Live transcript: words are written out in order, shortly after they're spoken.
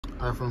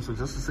Hi friends, so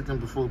just a second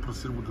before we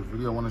proceed with the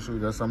video, I want to show you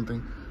guys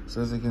something.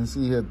 So as you can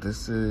see here,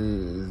 this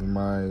is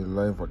my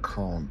live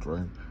account,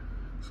 right?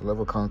 So live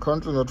account,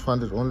 currently not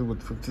funded, only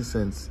with 50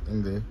 cents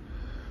in there.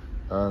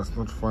 It's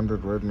not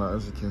funded right now.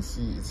 As you can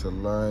see, it's a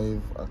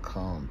live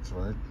account,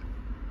 right?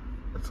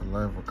 It's a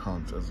live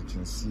account, as you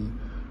can see.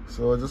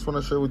 So I just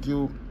want to share with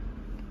you,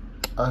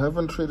 I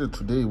haven't traded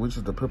today, which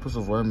is the purpose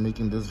of why I'm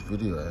making this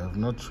video. I have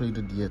not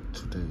traded yet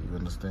today, you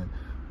understand?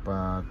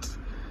 But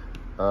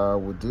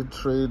we did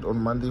trade on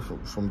Monday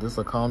from this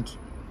account.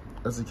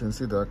 As you can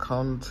see, the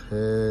account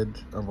had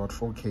about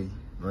 4k,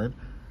 right?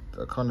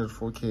 The account had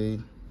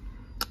 4k.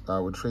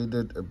 We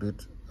traded a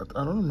bit.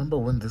 I don't remember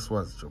when this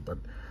was, Joe, but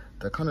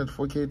the account had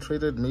 4k,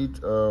 traded, made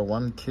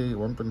 1k,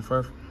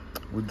 1.5.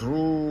 We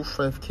drew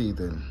 5k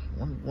then,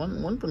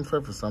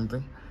 1.5 or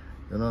something,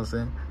 you know what I'm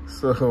saying?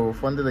 So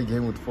funded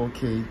again with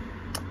 4k,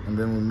 and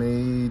then we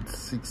made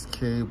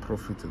 6k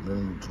profit, and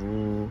then we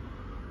drew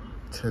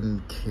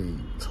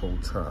 10k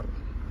total.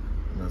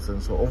 You know what I'm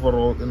saying? So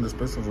overall, in the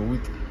space of a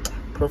week,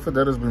 profit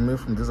that has been made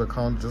from this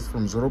account just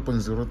from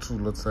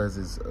 0.02 lot size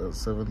is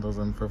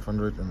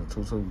 7,500, and the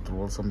total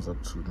withdrawal sums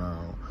up to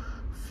now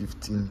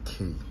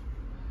 15k.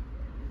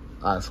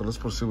 Alright, so let's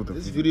proceed with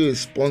this video.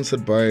 Is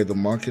sponsored by the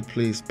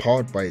marketplace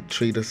powered by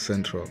Trader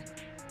Central.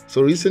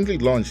 So recently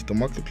launched, the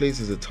marketplace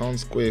is a town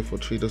square for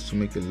traders to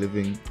make a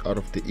living out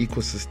of the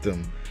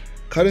ecosystem.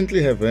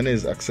 Currently, Havana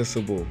is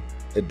accessible,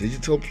 a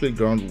digital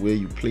playground where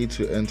you play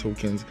to earn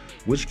tokens,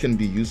 which can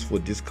be used for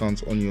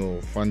discounts on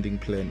your funding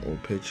plan or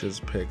purchase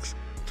packs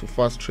to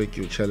fast track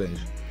your challenge.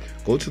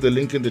 Go to the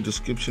link in the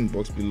description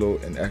box below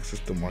and access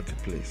the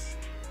marketplace.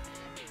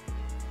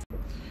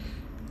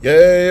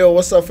 Yo,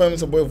 what's up fam,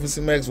 it's your boy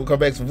Vussy. Welcome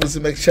back to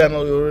Vussy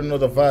channel. You already know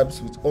the vibes.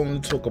 We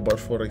only talk about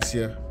Forex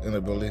here in the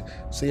building.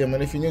 So yeah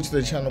man, if you're new to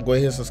the channel, go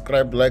ahead,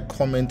 subscribe, like,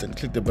 comment, and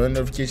click the bell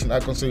notification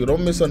icon so you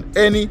don't miss on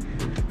any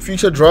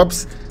future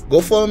drops. Go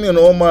follow me on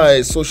all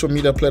my social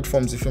media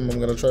platforms. If I'm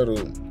gonna try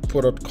to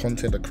put out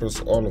content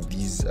across all of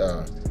these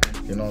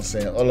you know what I'm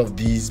saying, all of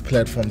these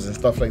platforms and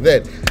stuff like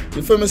that.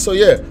 You feel me? So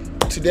yeah,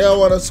 today I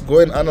want us to go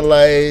and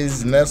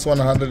analyze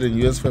Nas100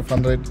 and US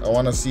 500. I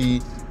want to see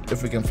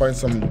if we can find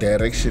some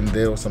direction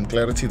there or some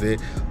clarity there.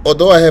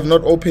 Although I have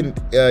not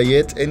opened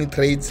yet any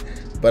trades,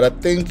 but I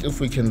think if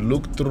we can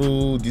look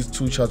through these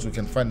two charts, we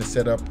can find a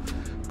setup.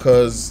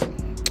 Because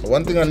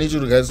one thing I need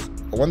you guys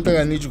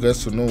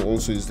to know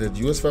also is that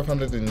US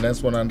 500 and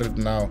Nas100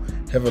 now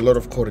have a lot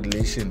of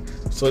correlation.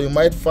 So you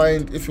might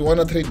find, if you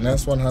want to trade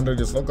Nas100,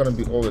 it's not going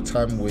to be all the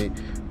time where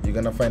you're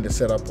going to find a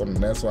setup on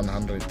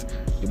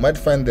Nas100. You might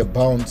find the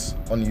bounce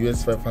on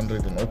US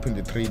 500 and open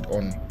the trade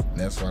on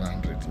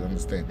Nas100. You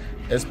understand?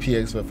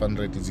 SPX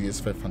 500 is US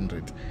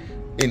 500.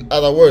 In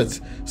other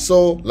words,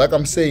 so like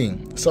I'm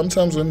saying,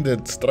 sometimes when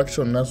the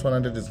structure on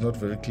Nas100 is not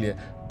very clear,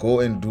 go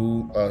and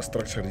do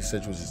structure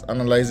research, which is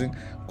analyzing.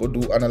 Go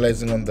do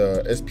analyzing on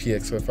the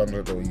SPX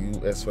 500 or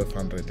US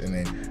 500, and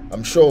then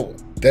I'm sure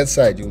that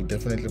side you'll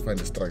definitely find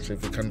the structure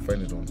if you can't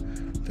find it on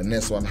the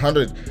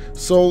Nas100.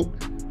 So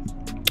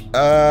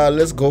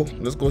let's go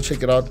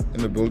check it out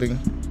in the building.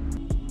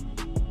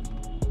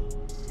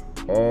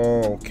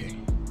 Oh, okay.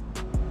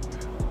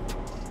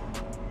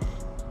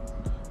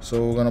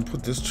 So we're gonna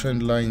put this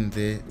trend line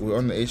there. We're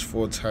on the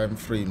H4 time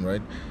frame,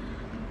 right?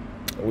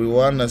 We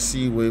wanna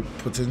see where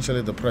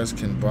potentially the price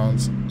can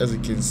bounce. As you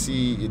can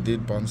see, it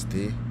did bounce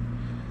there.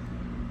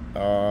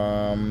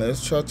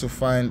 Let's try to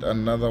find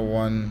another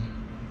one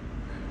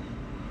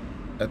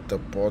at the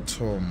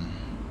bottom.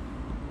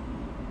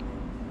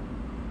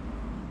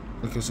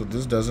 Okay, so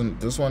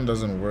this one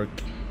doesn't work.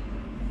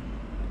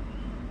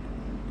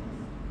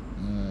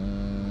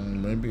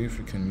 Maybe if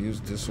we can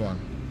use this one.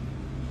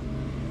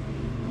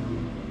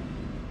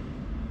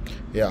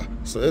 Yeah,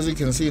 so as you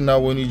can see now,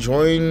 when you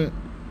join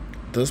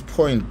this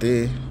point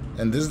there,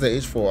 and this is the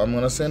H4, I'm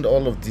gonna send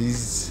all of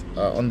these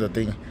on the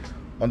thing,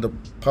 on the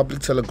public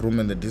telegram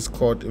and the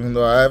Discord. Even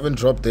though I haven't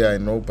dropped there, I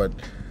know, but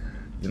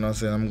you know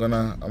what I'm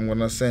saying, I'm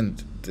gonna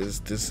send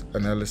this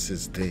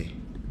analysis there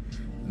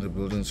in the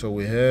building. So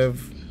we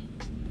have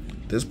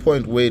this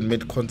point where it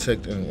made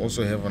contact, and we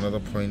also have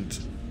another point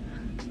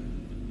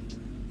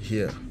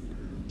here.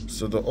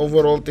 So the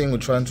overall thing we're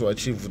trying to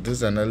achieve with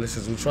this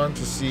analysis, we're trying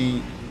to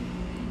see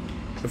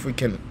if we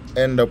can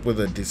end up with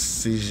a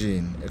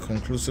decision, a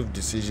conclusive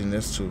decision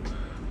as to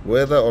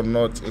whether or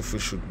not if we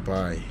should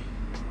buy,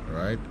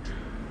 right?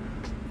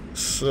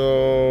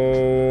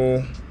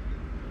 So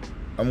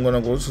I'm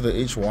gonna go to the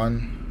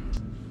H1.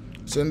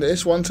 So in the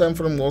H1 time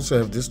frame, we also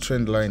have this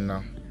trend line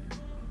now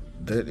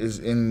that is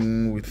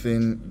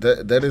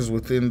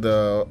within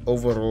the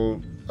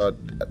overall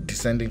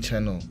descending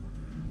channel.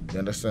 You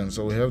understand?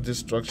 So we have this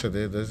structure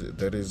there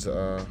that is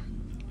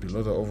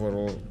below the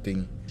overall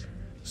thing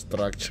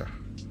structure.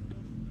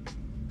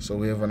 So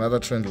we have another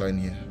trend line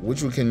here,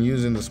 which we can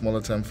use in the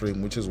smaller time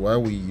frame, which is why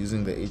we're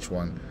using the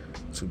H1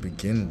 to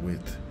begin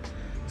with.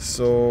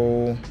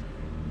 So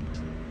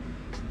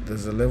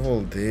there's a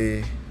level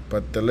there,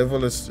 but the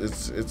level is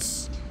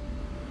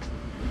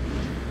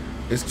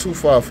it's too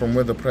far from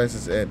where the price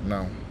is at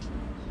now.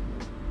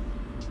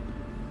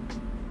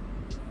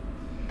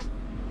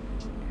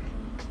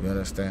 You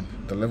understand?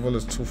 The level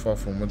is too far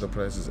from where the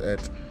price is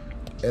at,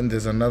 and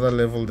there's another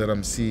level that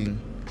I'm seeing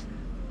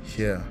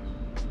here.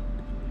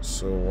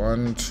 So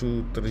 1,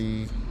 2,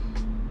 3,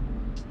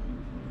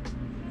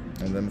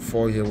 and then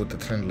 4 here with the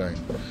trend line.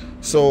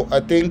 So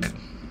I think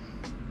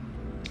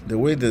the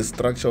way the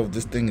structure of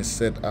this thing is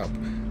set up,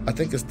 I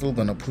think it's still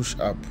gonna push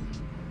up.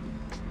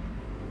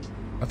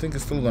 I think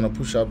it's still gonna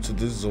push up to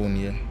this zone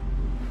here.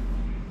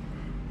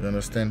 You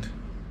understand?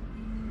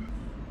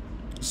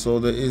 So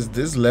there is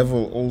this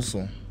level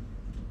also.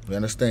 You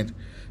understand?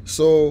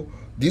 So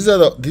these are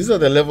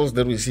the levels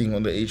that we're seeing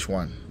on the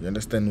H1. You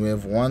understand? We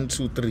have 1,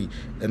 2, 3,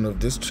 and with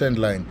this trend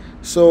line.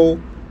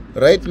 So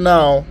right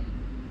now,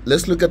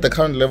 let's look at the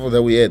current level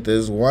that we're at.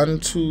 There's 1,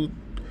 2.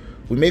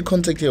 We made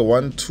contact here.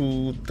 1,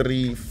 2,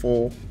 3,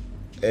 4,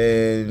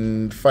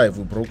 and 5.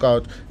 We broke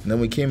out, and then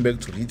we came back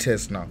to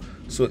retest now.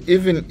 So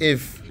even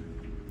if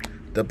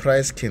the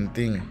price can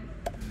thing,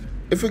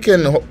 if we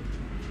can,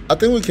 I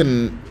think we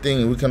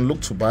can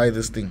look to buy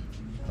this thing,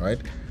 right?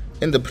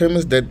 In the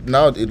premise that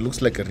now it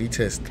looks like a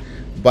retest,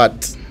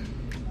 but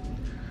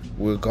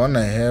we're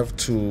gonna have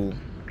to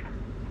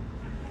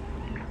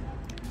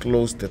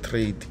close the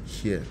trade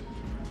here.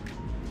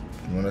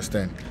 You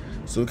understand?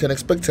 So we can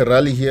expect a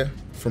rally here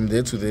from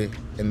there to there,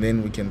 and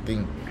then we can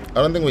think. I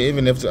don't think we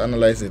even have to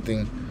analyze the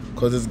thing,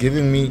 because it's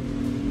giving me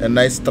a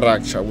nice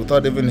structure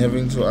without even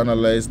having to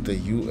analyze the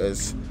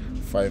US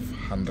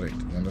 500.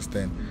 You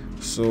understand?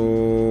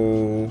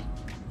 So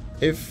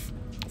if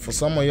for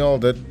some of y'all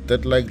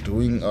that like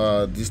doing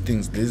these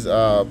things, these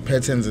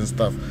patterns and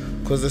stuff,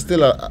 because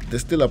they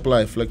still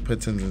apply flag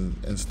patterns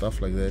and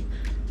stuff like that.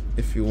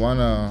 If you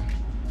wanna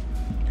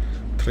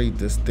trade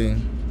this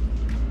thing,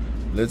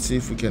 let's see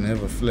if we can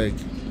have a flag.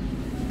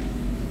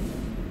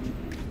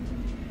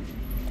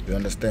 You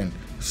understand?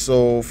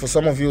 So for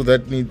some of you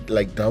that need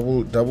like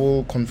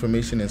double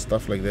confirmation and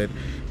stuff like that,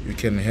 you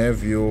can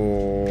have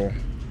your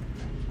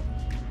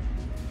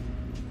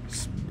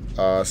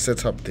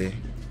setup there,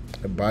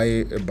 a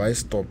buy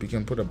stop. You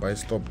can put a buy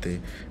stop there,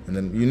 and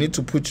then you need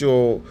to put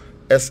your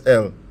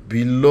SL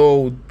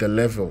below the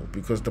level,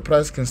 because the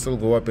price can still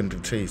go up and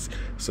retrace.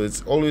 So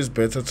it's always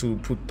better to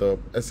put the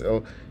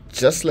SL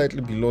just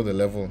slightly below the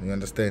level. You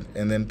understand?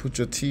 And then put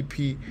your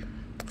TP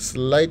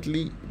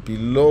slightly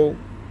below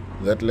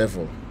that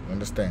level. You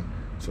understand?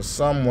 So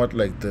somewhat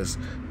like this,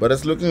 but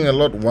it's looking a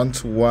lot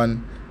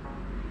one-to-one.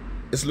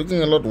 It's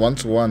looking a lot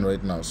one-to-one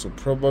right now, so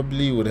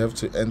probably would have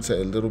to enter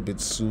a little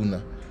bit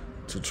sooner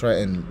to try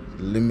and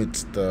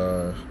limit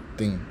the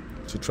thing,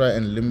 to try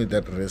and limit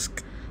that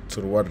risk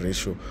to reward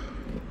ratio.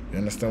 You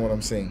understand what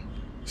I'm saying?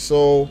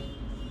 So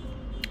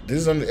this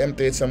is on the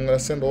M30. I'm gonna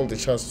send all the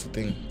charts to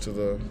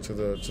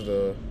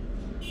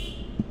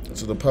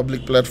the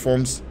public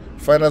platforms.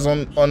 Find us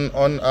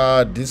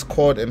on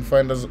Discord, and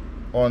find us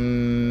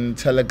on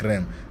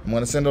Telegram. I'm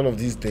gonna send all of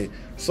these there.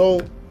 So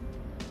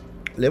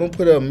let me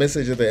put a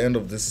message at the end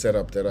of this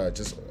setup that I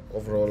just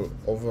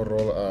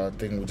overall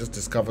thing we just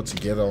discovered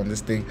together on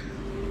this thing.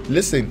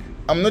 Listen,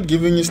 I'm not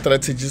giving you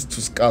strategies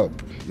to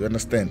scalp. You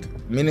understand?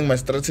 Meaning my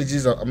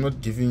strategies I'm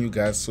not giving you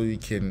guys so you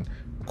can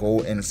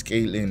go and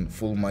scale in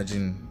full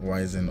margin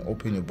wise and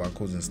open your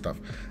barcodes and stuff.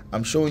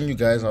 I'm showing you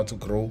guys how to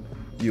grow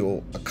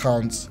your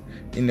accounts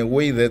in a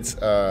way that's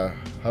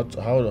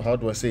how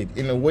do I say it?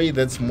 In a way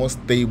that's more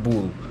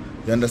stable.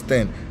 You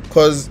understand?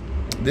 Because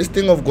this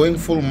thing of going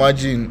full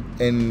margin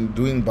and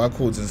doing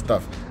barcodes and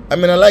stuff, I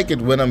mean, I like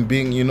it when I'm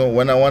being, you know,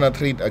 when I want to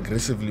trade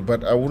aggressively,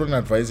 but I wouldn't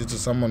advise it to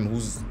someone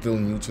who's still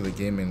new to the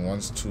game and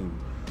wants to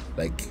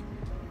like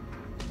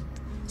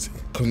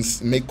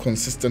make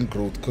consistent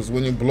growth. Because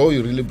when you blow,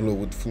 you really blow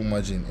with full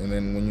margin, and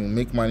then when you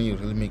make money, you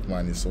really make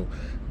money. So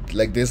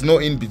like there's no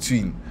in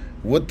between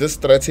with this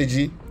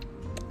strategy.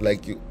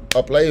 Like you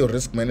apply your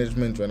risk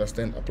management, you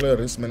understand? Apply your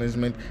risk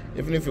management.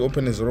 Even if you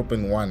open a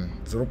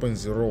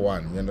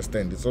 0.01, you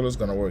understand? It's always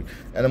gonna work.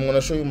 And I'm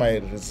gonna show you my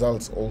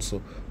results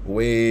also,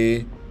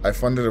 where I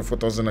funded a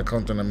 4,000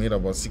 account and I made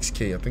about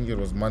 6K. I think it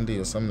was Monday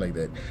or something like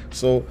that.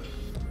 So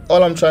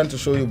all I'm trying to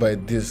show you by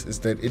this is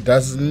that it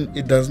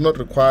does not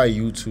require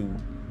you to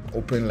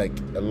open like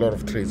a lot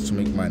of trades to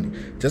make money.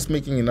 Just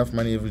making enough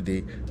money every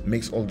day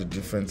makes all the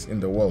difference in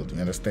the world, you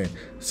understand?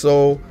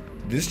 So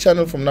this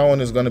channel from now on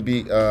is going to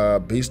be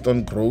based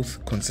on growth,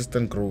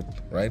 consistent growth,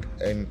 right?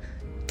 And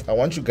I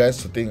want you guys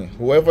to think,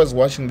 whoever's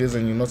watching this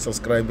and you're not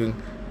subscribing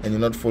and you're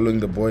not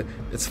following the boy,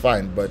 it's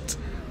fine. But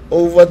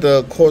over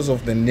the course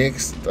of the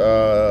next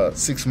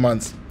 6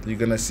 months, you're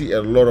going to see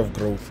a lot of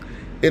growth,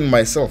 in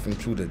myself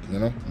included, you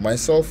know,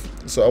 myself.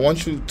 So I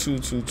want you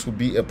to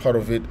be a part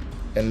of it,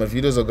 and my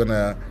videos are going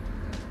to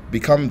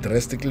become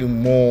drastically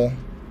more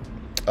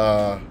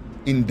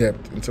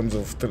in-depth in terms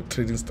of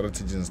trading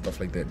strategies and stuff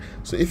like that.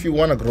 So if you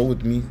want to grow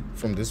with me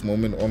from this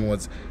moment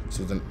onwards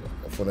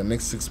for the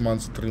next 6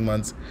 months, 3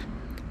 months,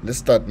 let's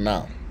start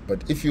now.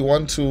 But if you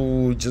want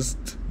to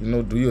just, you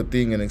know, do your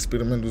thing and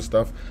experiment with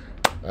stuff,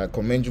 I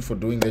commend you for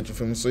doing that. You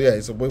feel me? So yeah,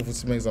 it's a boy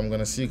Vussy. I'm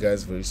gonna see you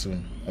guys very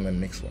soon on the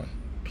next one.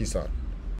 Peace out.